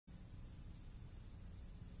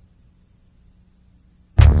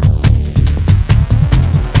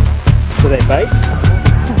they bite?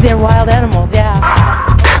 They're wild animals, yeah.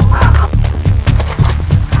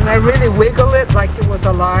 And I really wiggle it like it was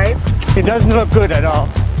alive. It doesn't look good at all.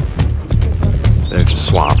 They're just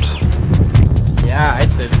swamped. Yeah,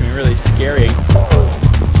 I'd say it's gonna be really scary.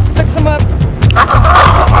 Fix them up.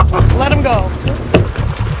 Let them go.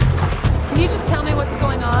 Can you just tell me what's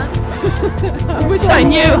going on? I wish I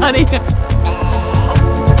knew, honey.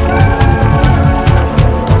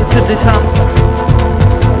 It's a disaster.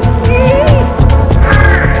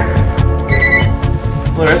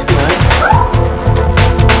 Well, rescue line.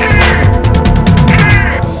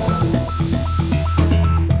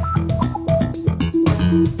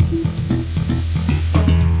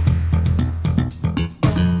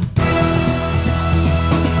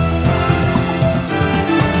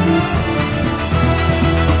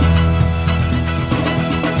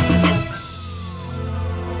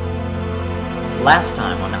 Last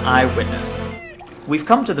time on Eyewitness, we've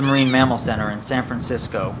come to the Marine Mammal Center in San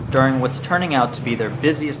Francisco during what's turning out to be their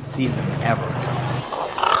busiest season ever.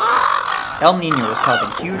 El Nino is causing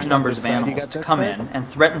huge numbers of animals to come in and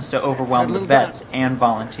threatens to overwhelm the vets and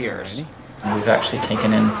volunteers. We've actually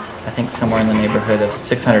taken in, I think, somewhere in the neighborhood of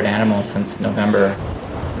 600 animals since November.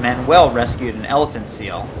 Manuel rescued an elephant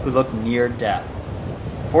seal who looked near death.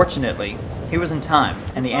 Fortunately, he was in time,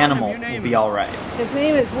 and the animal will be all right. His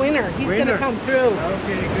name is Winner. He's going to come through.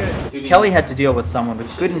 Okay, good. Kelly had to deal with someone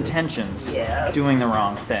with good intentions doing the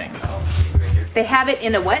wrong thing. They have it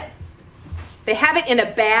in a what? They have it in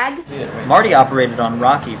a bag? Marty operated on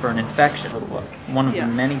Rocky for an infection, one of the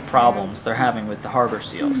many problems they're having with the harbor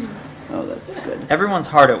seals. Oh, that's good. Everyone's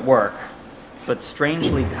hard at work, but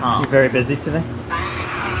strangely calm. You very busy today?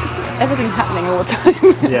 It's just everything happening all the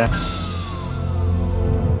time. Yeah.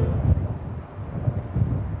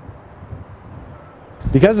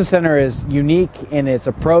 Because the center is unique in its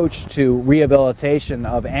approach to rehabilitation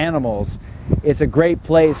of animals, it's a great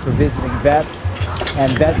place for visiting vets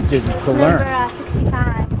and vet students to learn. Number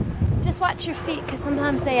 65. Just watch your feet, because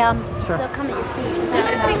sometimes they'll come at your feet. I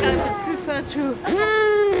think I would prefer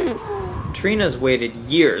to. Trina's waited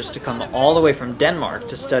years to come all the way from Denmark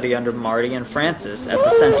to study under Marty and Francis at the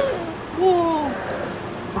center.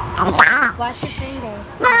 Watch your fingers.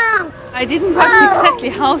 I didn't watch exactly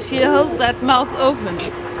how she held that mouth open.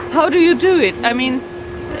 How do you do it? I mean,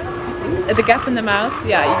 The gap in the mouth,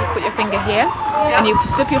 yeah, you just put your finger here and you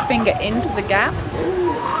slip your finger into the gap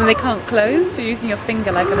so they can't close for using your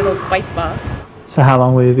finger like a little bite bar. So how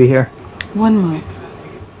long will you be here? 1 month.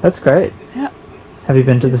 That's great. Yeah. Have you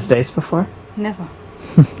been to the States before? Never.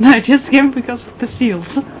 I just came because of the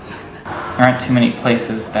seals. There aren't too many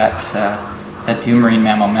places that that do marine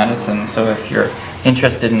mammal medicine, so if you're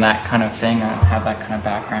interested in that kind of thing and have that kind of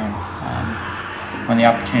background, when the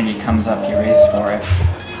opportunity comes up, you race for it.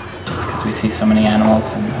 Just because we see so many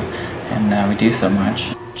animals and we do so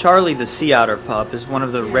much. Charlie the sea otter pup is one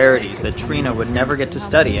of the rarities that Trina would never get to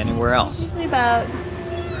study anywhere else. Usually about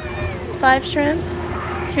 5 shrimp,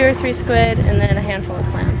 2 or 3 squid, and then a handful of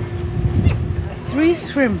clams. 3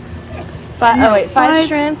 shrimp. 5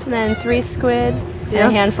 shrimp, and then 3 squid, and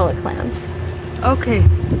a handful of clams. Okay.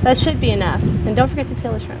 That should be enough. And don't forget to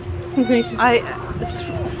peel the shrimp.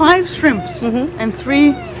 5 shrimps and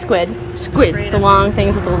 3 Squid. squid. The long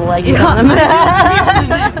things with the little leggies on them.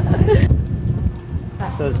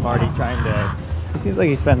 So is Marty trying to... He seems like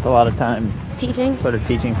he spends a lot of time Teaching? sort of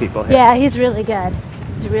teaching people here. Yeah, he's really good.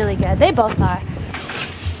 He's really good. They both are.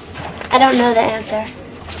 I don't know the answer.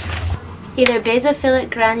 Either basophilic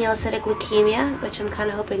granulocytic leukemia, which I'm kind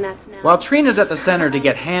of hoping that's no. While Trina's at the center to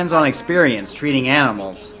get hands-on experience treating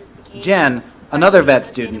animals, Jen, another vet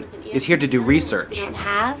student, is here to do research. We don't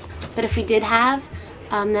have, but if we did have,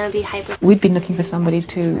 that would be hyper. We'd been looking for somebody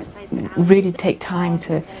to really take time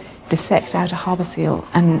to dissect out a harbour seal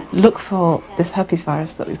and look for this herpes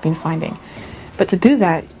virus that we've been finding. But to do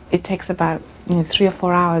that, it takes about 3 or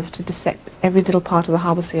 4 hours to dissect every little part of the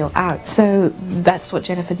harbour seal out. So that's what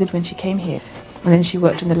Jennifer did when she came here. And then she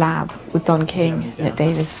worked in the lab with Don King at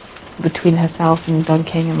Davis. Between herself and Don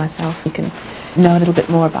King and myself, you can know a little bit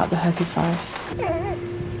more about the herpes virus.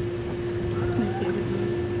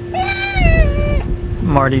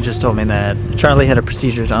 Marty just told me that Charlie had a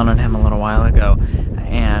procedure done on him a little while ago,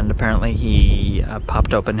 and apparently he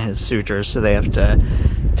popped open his sutures, so they have to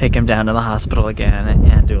take him down to the hospital again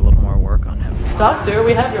and do a little more work on him. Doctor,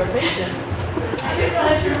 we have your patient.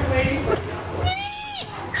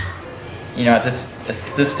 You know, at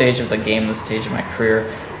this stage of the game, this stage of my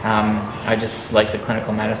career, I just like the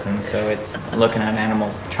clinical medicine, so it's looking at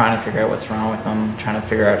animals, trying to figure out what's wrong with them, trying to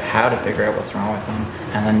figure out how to figure out what's wrong with them,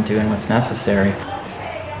 and then doing what's necessary.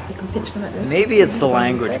 and pinch them at this. Maybe it's the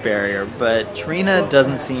language barrier, but Trina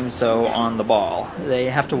doesn't seem so on the ball. They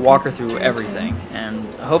have to walk her through everything, and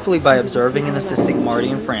hopefully by observing and assisting Marty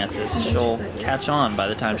and Francis, she'll catch on by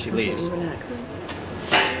the time she leaves.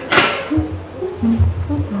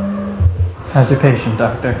 How's your patient,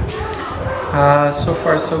 Doctor? So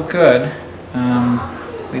far so good.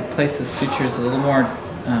 We placed the sutures a little more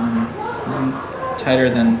tighter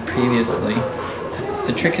than previously.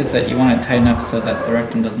 The trick is that you want it tight enough so that the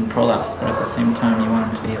rectum doesn't prolapse, but at the same time you want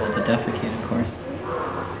him to be able to defecate, of course.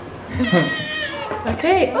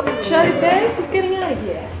 Okay, Charlie says he's getting out of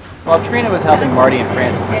here. While Trina was helping Marty and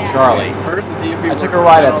Francis with Charlie, I took a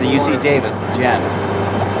ride up to UC Davis with Jen.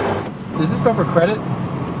 Does this go for credit?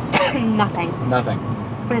 Nothing. Nothing.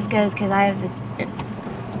 This goes because I have this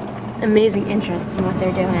amazing interest in what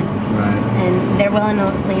they're doing. Right. And they're willing to,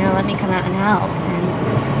 let me come out and help.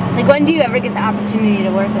 And like, when do you ever get the opportunity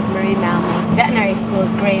to work with marine mammals? Veterinary school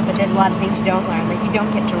is great, but there's a lot of things you don't learn. Like, you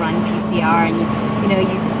don't get to run PCR, and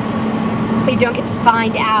you don't get to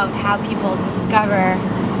find out how people discover,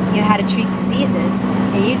 how to treat diseases.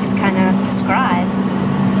 And you just kind of prescribe,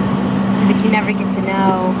 but you never get to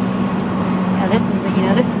know. This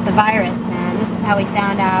is the virus, and this is how we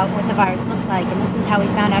found out what the virus looks like, and this is how we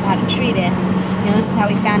found out how to treat it. This is how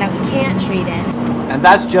we found out we can't treat it. And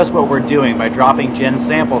that's just what we're doing by dropping Jen's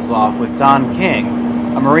samples off with Don King,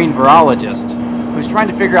 a marine virologist, who's trying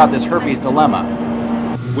to figure out this herpes dilemma.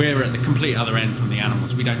 We're at the complete other end from the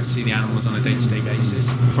animals. We don't see the animals on a day-to-day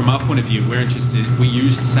basis. From our point of view, we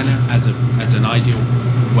use the centre as an ideal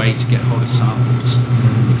way to get hold of samples,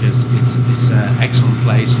 because it's an excellent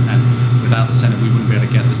place, and without the centre we wouldn't be able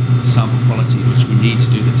to get the sample quality which we need to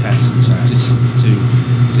do the tests and to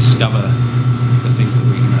discover the things that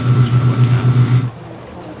we're trying to work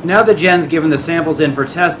out. Now that Jen's given the samples in for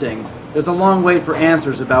testing, there's a long wait for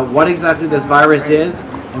answers about what exactly this virus is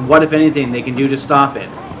and what, if anything, they can do to stop it.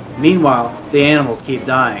 Meanwhile, the animals keep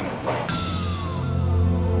dying.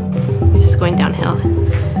 It's just going downhill.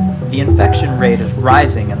 The infection rate is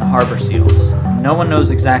rising in the harbor seals. No one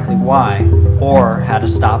knows exactly why or how to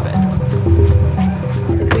stop it.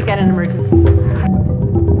 We got an emergency.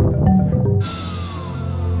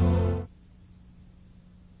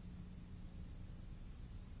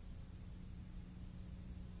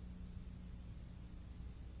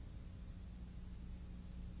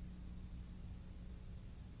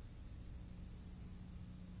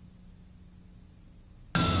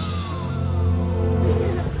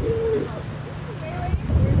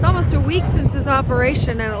 A week since his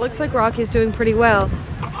operation, and it looks like Rocky's doing pretty well.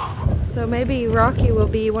 So maybe Rocky will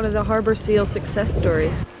be one of the harbor seal success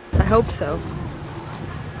stories. I hope so.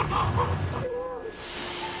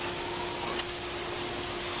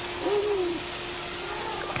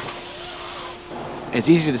 It's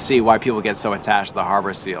easy to see why people get so attached to the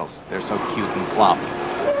harbor seals. They're so cute and plump.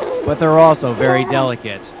 But they're also very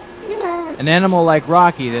delicate. An animal like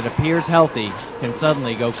Rocky that appears healthy can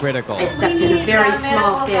suddenly go critical. I stepped in a very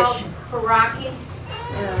small fish. For Rocky?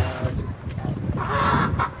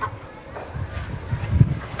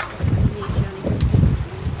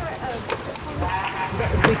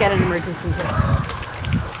 We got an emergency here.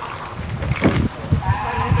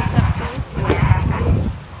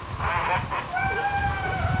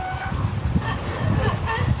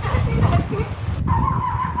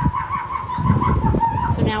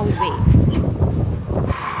 So now we wait.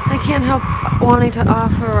 I can't help wanting to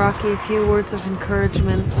offer Rocky a few words of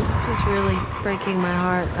encouragement. This is really breaking my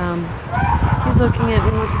heart. He's looking at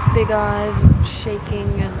me with his big eyes and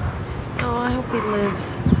shaking, and I hope he lives.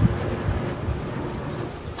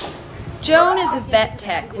 Joan is a vet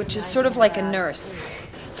tech, which is sort of like a nurse.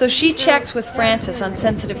 So she checks with Francis on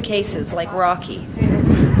sensitive cases like Rocky.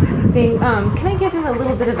 Can I give him a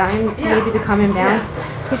little bit of Valium maybe to calm him down?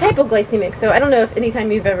 He's hypoglycemic, so I don't know if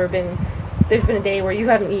anytime you've ever been, there's been a day where you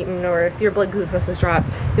haven't eaten or if your blood glucose has dropped,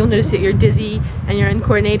 you'll notice that you're dizzy and you're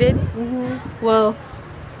uncoordinated. Well,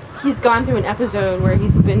 he's gone through an episode where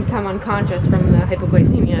he's become unconscious from the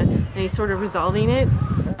hypoglycemia, and he's sort of resolving it.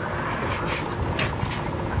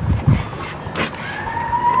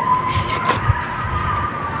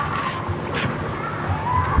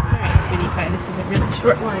 Alright, sweetie pie, this is a really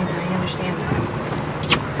short line, I understand that.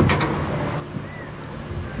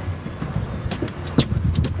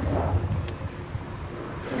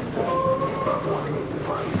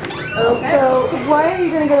 So, why are you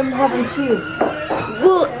going to get him having tubes?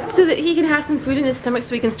 Well, so that he can have some food in his stomach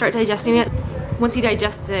so he can start digesting it. Once he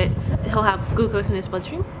digests it, he'll have glucose in his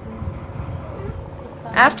bloodstream.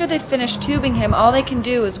 After they finish tubing him, all they can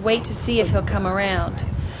do is wait to see if he'll come around.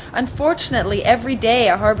 Unfortunately, every day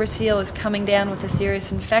a harbor seal is coming down with a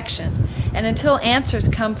serious infection, and until answers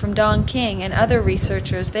come from Don King and other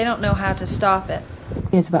researchers, they don't know how to stop it.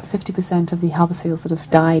 It's about 50% of the harbor seals that have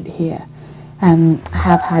died here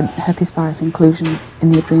have had herpes virus inclusions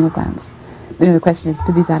in the adrenal glands. You know, the question is,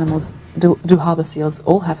 do these animals, do harbor seals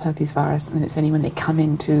all have herpes virus, and it's only when they come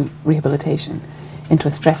into rehabilitation, into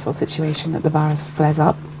a stressful situation, that the virus flares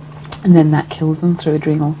up, and then that kills them through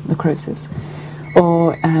adrenal necrosis?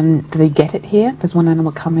 Or do they get it here? Does one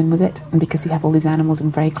animal come in with it? And because you have all these animals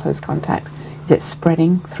in very close contact, is it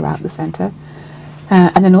spreading throughout the center?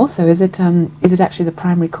 And then also, is it actually the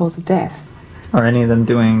primary cause of death? Are any of them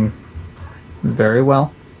doing very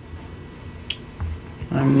well?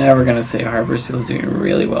 I'm never going to say harbor seal's doing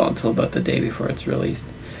really well until about the day before it's released.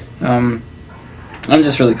 I'm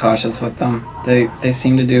just really cautious with them. They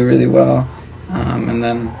seem to do really well, and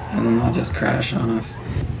then they'll just crash on us.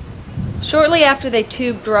 Shortly after they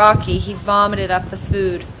tubed Rocky, he vomited up the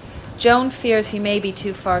food. Joan fears he may be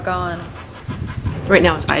too far gone. Right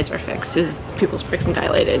now his eyes are fixed, his pupils are fixed and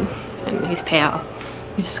dilated, and he's pale.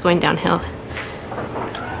 He's just going downhill.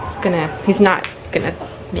 He's not gonna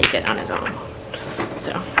make it on his own.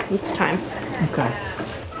 So, it's time. Okay.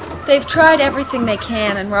 They've tried everything they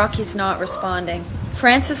can, and Rocky's not responding.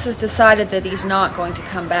 Francis has decided that he's not going to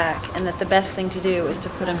come back, and that the best thing to do is to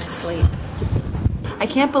put him to sleep. I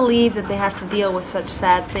can't believe that they have to deal with such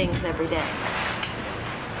sad things every day.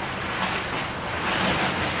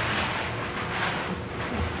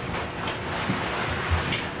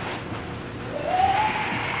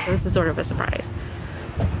 This is sort of a surprise,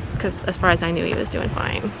 because as far as I knew, he was doing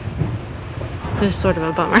fine. It was sort of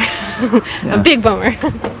a bummer. Yeah. A big bummer.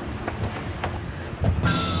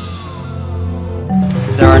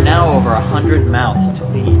 There are now over 100 mouths to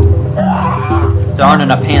feed. There aren't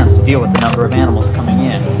enough hands to deal with the number of animals coming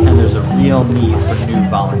in, and there's a real need for new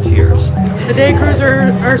volunteers. The day crews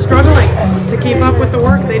are struggling to keep up with the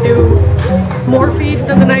work. They do more feeds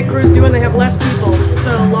than the night crews do, and they have less people. It's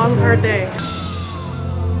a long, hard day.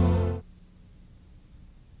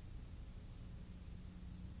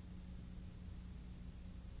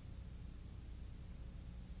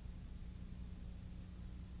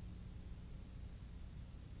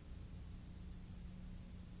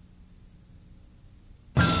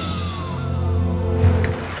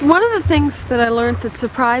 One of the things that I learned that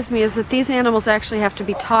surprised me is that these animals actually have to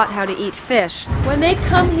be taught how to eat fish. When they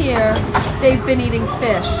come here, they've been eating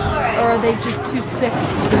fish, or are they just too sick to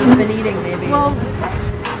have been eating, maybe? Well,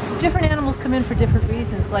 different animals come in for different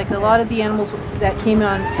reasons. Like a lot of the animals that came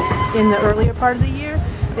on in the earlier part of the year,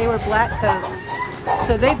 they were black coats.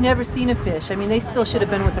 So they've never seen a fish. I mean, they still should have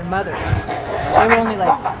been with their mother. They were only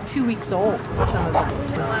like 2 weeks old, some of them.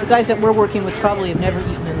 The guys that we're working with probably have never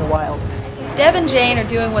eaten in the wild. Deb and Jane are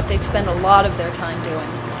doing what they spend a lot of their time doing,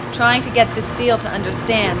 trying to get this seal to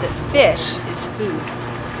understand that fish is food.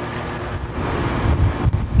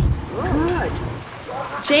 Good.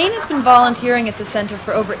 Jane has been volunteering at the center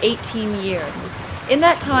for over 18 years. In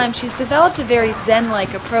that time, she's developed a very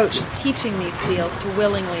Zen-like approach to teaching these seals to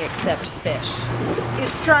willingly accept fish.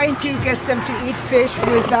 It's trying to get them to eat fish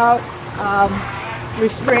without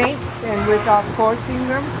restraints and without forcing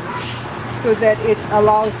them, so that it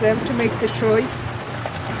allows them to make the choice.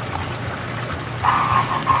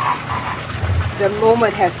 The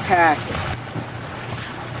moment has passed.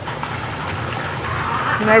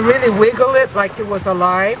 And I really wiggle it like it was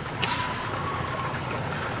alive.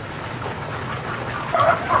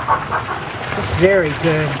 It's very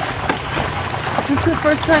good. Is this the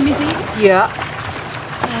first time he's eaten? Yeah.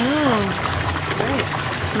 Oh, that's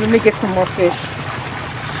great. Let me get some more fish.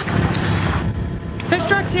 Fish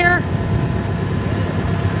truck's here.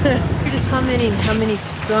 You're just commenting how many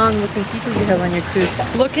strong looking people you have on your crew.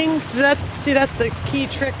 Looking, so that's the key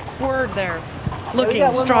trick word there.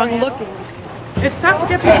 Looking, strong looking. It's tough to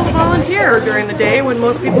get people to volunteer during the day when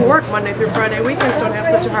most people work Monday through Friday. Weekends don't have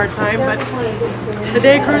such a hard time, but the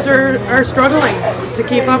day crews are struggling to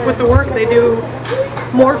keep up with the work. They do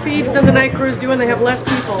more feeds than the night crews do, and they have less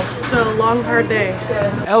people. It's a long, hard day.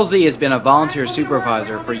 LZ has been a volunteer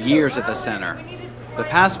supervisor for years at the center. The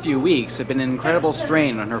past few weeks have been an incredible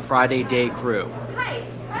strain on her Friday day crew.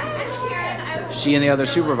 She and the other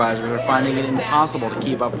supervisors are finding it impossible to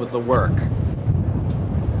keep up with the work.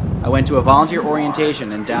 I went to a volunteer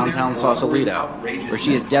orientation in downtown Sausalito, where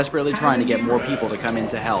she is desperately trying to get more people to come in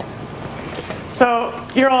to help. So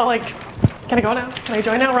you're all like, can I go now? Can I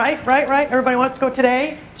join now? Right. Everybody wants to go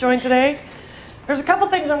today? Join today? There's a couple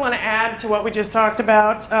things I want to add to what we just talked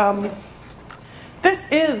about. This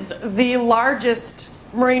is the largest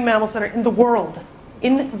marine mammal center in the world,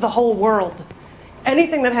 in the whole world.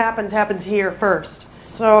 Anything that happens here first.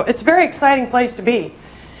 So it's a very exciting place to be.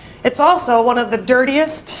 It's also one of the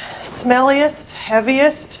dirtiest, smelliest,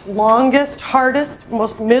 heaviest, longest, hardest,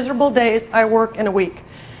 most miserable days I work in a week.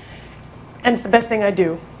 And it's the best thing I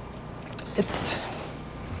do. It's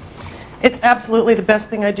absolutely the best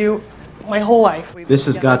thing I do my whole life. This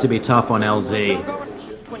has got to be tough on LZ.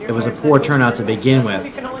 It was a poor turnout to begin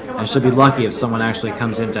with, and she'll be lucky if someone actually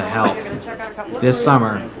comes in to help. This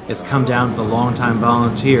summer, it's come down to the longtime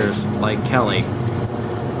volunteers like Kelly.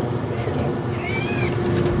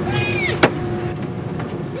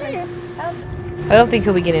 I don't think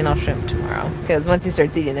he'll be getting all shrimp tomorrow, because once he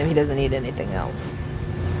starts eating them, he doesn't eat anything else.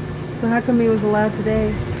 So how come he was allowed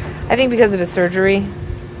today? I think because of his surgery.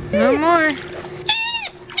 No more.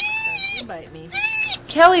 Bite me.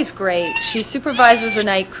 Kelly's great. She supervises a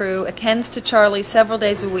night crew, attends to Charlie several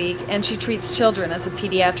days a week, and she treats children as a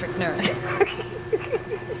pediatric nurse.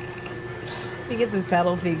 He gets his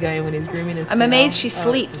paddle feet going when he's grooming his I'm tail. amazed she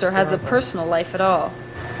sleeps or has a personal life at all.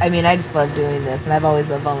 I mean, I just love doing this, and I've always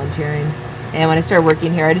loved volunteering. And when I started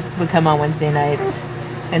working here, I just would come on Wednesday nights,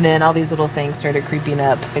 and then all these little things started creeping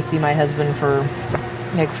up. I see my husband for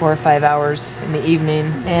like 4 or 5 hours in the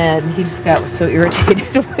evening, and he just got so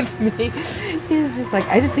irritated with me. He was just like,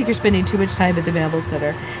 I just think you're spending too much time at the Mammal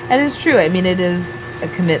Center. And it's true. I mean, it is a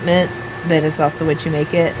commitment, but it's also what you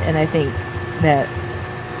make it. And I think that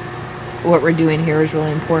what we're doing here is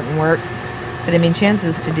really important work. But I mean,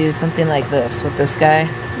 chances to do something like this with this guy,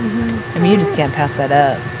 I mean, you just can't pass that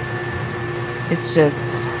up. It's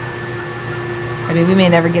just, I mean, we may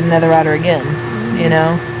never get another otter again, you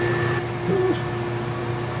know?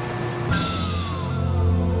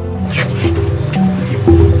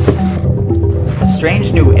 A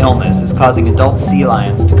strange new illness is causing adult sea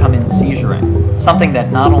lions to come in seizuring, something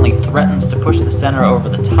that not only threatens to push the center over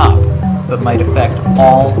the top, but might affect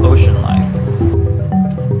all ocean life.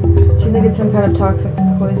 Do you think it's some kind of toxic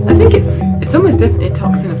poison? I think it's almost definitely a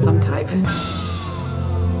toxin of some type.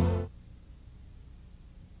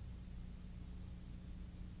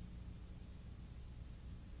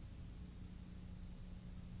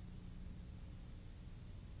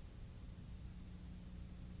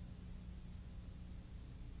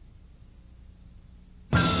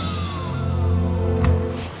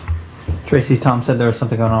 Tracy, Tom said there was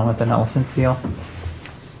something going on with an elephant seal.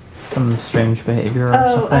 Some strange behavior or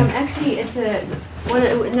something. Actually, it's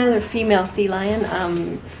another female sea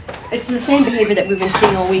lion. It's the same behavior that we've been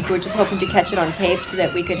seeing all week. We're just hoping to catch it on tape so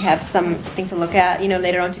that we could have something to look at, you know,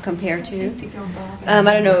 later on to compare to. I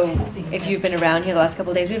don't know if you've been around here the last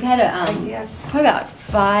couple of days. We've had probably about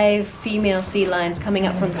 5 female sea lions coming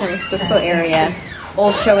up from the San Luis Obispo area,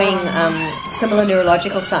 all showing similar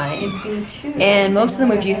neurological signs. And most of them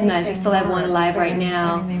we've euthanized. We still have one alive right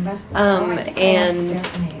now. And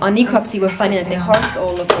on necropsy, we're finding that their hearts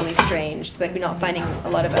all look really strange, but we're not finding a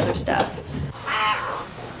lot of other stuff.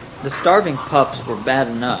 The starving pups were bad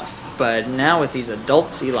enough, but now with these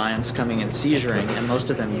adult sea lions coming and seizuring and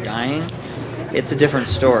most of them dying, it's a different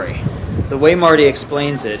story. The way Marty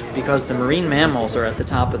explains it, because the marine mammals are at the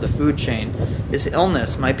top of the food chain, this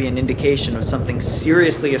illness might be an indication of something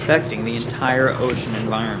seriously affecting the entire ocean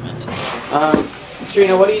environment.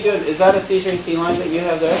 Trina, what are you doing? Is that a seizuring sea lion that you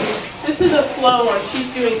have there? This is a slow one.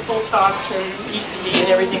 She's doing full tox and ECD and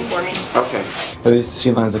everything for me. Okay. Are these the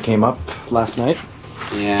sea lions that came up last night?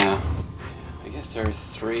 Yeah. I guess there are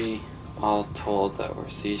 3 all told that were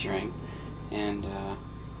seizuring. And,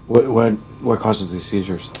 What causes these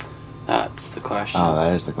seizures? That's the question. Oh,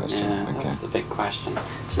 that is the question. Yeah, okay. That's the big question.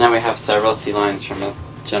 So now we have several sea lions from this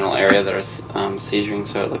general area that are seizuring,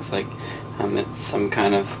 so it looks like it's some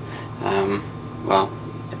kind of,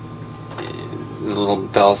 the little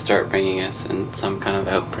bells start ringing us and some kind of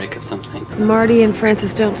outbreak of something. Marty and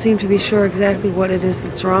Francis don't seem to be sure exactly what it is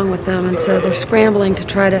that's wrong with them, and so they're scrambling to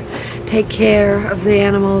try to take care of the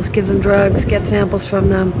animals, give them drugs, get samples from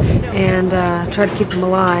them, and try to keep them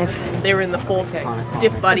alive. They were in the full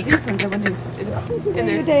stiff body. Your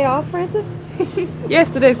day off, Francis? Yes,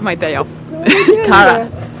 today's my day off. What are you doing Tara.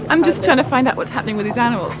 there? I'm just trying to find out what's happening with these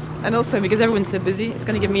animals. And also, because everyone's so busy, it's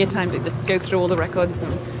going to give me a time to just go through all the records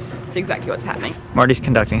and see exactly what's happening. Marty's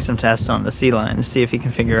conducting some tests on the sea lion to see if he can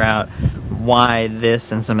figure out why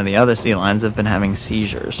this and some of the other sea lions have been having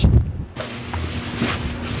seizures.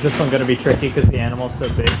 Is this one going to be tricky because the animal's so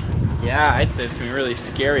big? Yeah, I'd say it's going to be really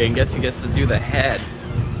scary, and guess who gets to do the head?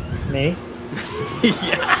 Me?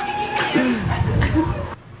 Yeah.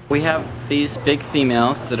 We have these big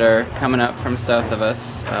females that are coming up from south of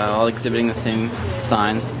us, all exhibiting the same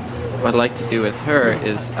signs. what I'd like to do with her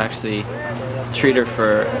is actually treat her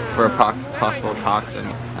for a possible toxin,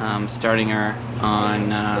 starting her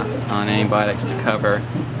on antibiotics to cover,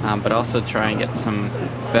 but also try and get some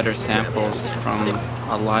better samples from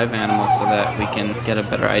a live animal so that we can get a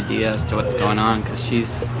better idea as to what's going on, because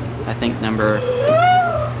she's, I think, number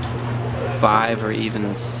 5 or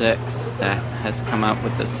even 6 that has come up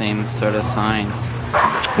with the same sort of signs.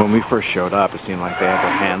 When we first showed up, it seemed like they had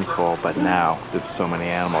their hands full, but now there's so many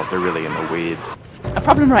animals, they're really in the weeds. A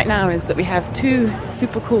problem right now is that we have 2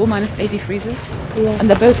 super cool -80 freezers, and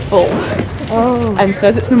they're both full. Oh. And so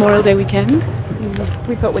as it's Memorial Day weekend,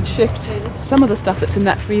 we thought we'd shift some of the stuff that's in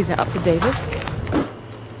that freezer up to Davis.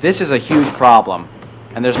 This is a huge problem,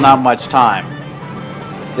 and there's not much time.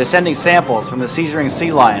 They're sending samples from the seizuring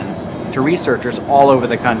sea lions to researchers all over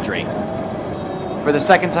the country. For the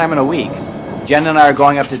second time in a week, Jen and I are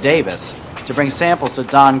going up to Davis to bring samples to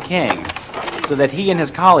Don King so that he and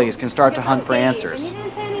his colleagues can start to hunt for answers.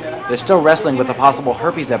 They're still wrestling with the possible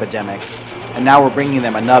herpes epidemic, and now we're bringing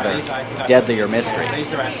them another, deadlier mystery.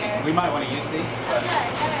 We might want to use these.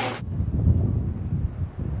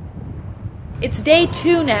 It's day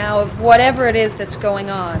 2 now of whatever it is that's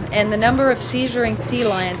going on, and the number of seizuring sea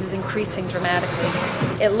lions is increasing dramatically.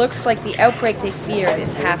 It looks like the outbreak they feared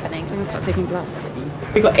is happening. I'm going to start taking blood.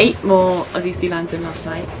 We got 8 more of these sea lions in last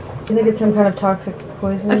night. Do you think it's some kind of toxic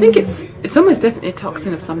poison? I think it's almost definitely a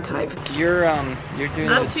toxin of some type. You're doing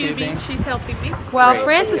the tubing. She's helping me. While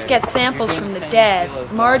Francis gets samples from the dead,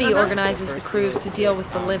 Marty organizes the crews to deal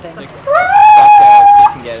with the living. Suck out so you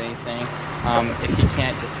can get anything. If you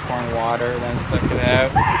can't, just pour in water, then suck it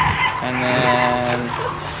out, and then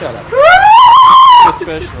shut up.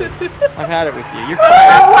 Especially, I've had it with you. You're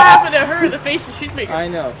fired. I'm laughing at her, the faces she's making. I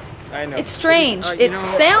know. It's strange. It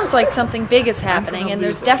sounds like something big is happening, and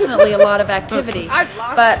there's definitely a lot of activity.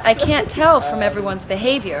 But I can't tell from everyone's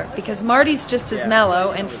behavior, because Marty's just as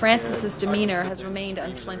mellow, and Francis's demeanor has remained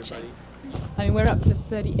unflinching. I mean, we're up to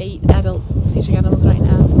 38 adult seizuring animals right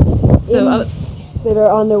now. So that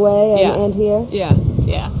are on their way and here? Yeah.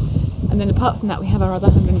 And then apart from that, we have our other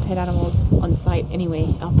 110 animals on site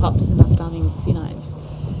anyway, our pups and our starving sea lions.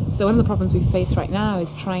 So one of the problems we face right now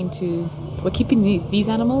is we're keeping these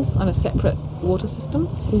animals on a separate water system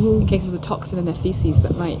in case there's a toxin in their feces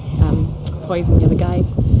that might poison the other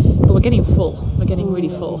guys. But we're getting full. We're getting really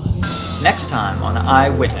full. Next time on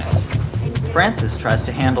Eyewitness, Francis tries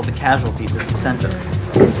to handle the casualties at the center.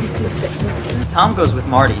 Tom goes with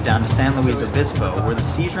Marty down to San Luis Obispo, where the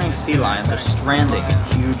seizuring sea lions are stranding in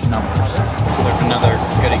huge numbers. Another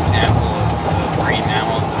good example of marine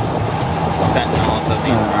mammals as sentinels of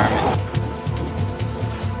the environment.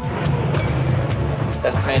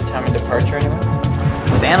 Estimated time of departure, anyone?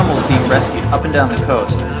 With animals being rescued up and down the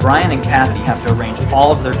coast, Brian and Kathy have to arrange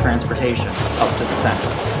all of their transportation up to the center.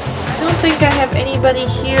 I don't think I have anybody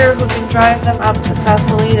here who can drive them up to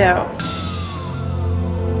Sausalito.